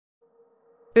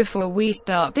Before we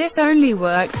start, this only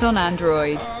works on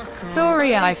Android.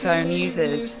 Sorry iPhone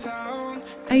users.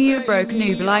 Are you a broke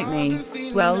noob like me?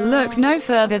 Well, look no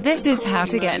further, this is how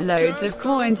to get loads of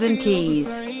coins and keys.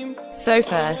 So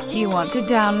first you want to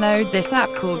download this app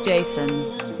called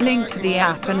Jason. Link to the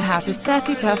app and how to set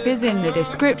it up is in the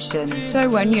description. So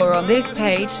when you're on this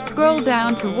page, scroll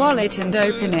down to Wallet and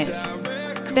open it.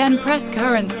 Then press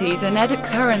Currencies and edit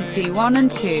Currency 1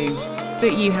 and 2.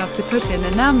 But you have to put in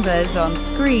the numbers on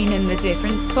screen in the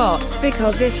different spots,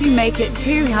 because if you make it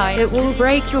too high it will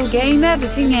break your game.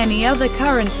 Editing any other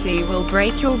currency will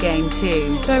break your game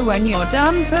too. So when you're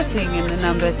done putting in the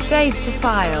numbers, save to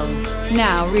file.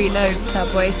 Now reload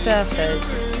Subway Surfers.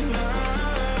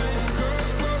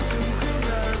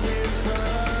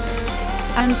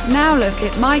 And now look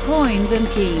at my coins and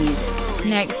keys.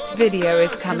 Next video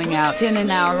is coming out in an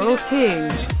hour or two.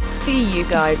 See you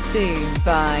guys soon,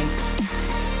 bye.